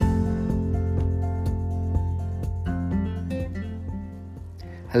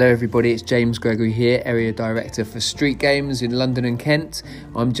Hello everybody, it's James Gregory here, Area Director for Street Games in London and Kent.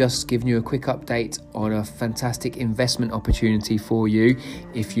 I'm just giving you a quick update on a fantastic investment opportunity for you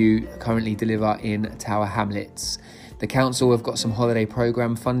if you currently deliver in Tower Hamlets. The council have got some holiday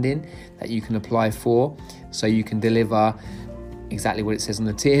programme funding that you can apply for, so you can deliver exactly what it says on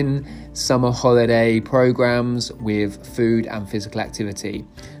the tin, summer holiday programs with food and physical activity.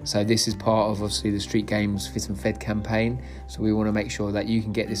 So this is part of obviously the Street Games Fit and Fed campaign. So we want to make sure that you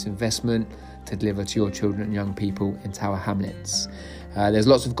can get this investment to deliver to your children and young people in Tower Hamlets. There's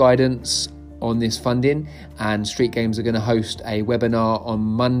lots of guidance on this funding, and Street Games are going to host a webinar on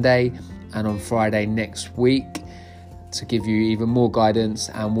Monday and on Friday next week to give you even more guidance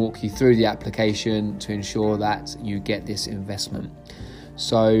and walk you through the application to ensure that you get this investment.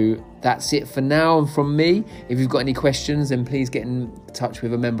 So that's it for now and from me. If you've got any questions, then please get in touch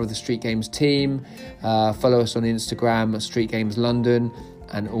with a member of the Street Games team. Follow us on Instagram at Street Games London,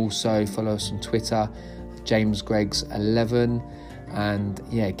 and also follow us on Twitter, JamesGregs11. And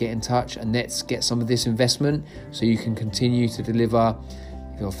yeah, get in touch and let's get some of this investment so you can continue to deliver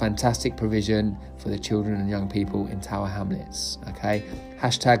your fantastic provision for the children and young people in Tower Hamlets. Okay,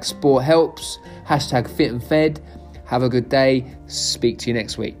 hashtag sport helps, hashtag fit and fed. Have a good day. Speak to you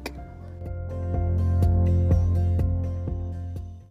next week.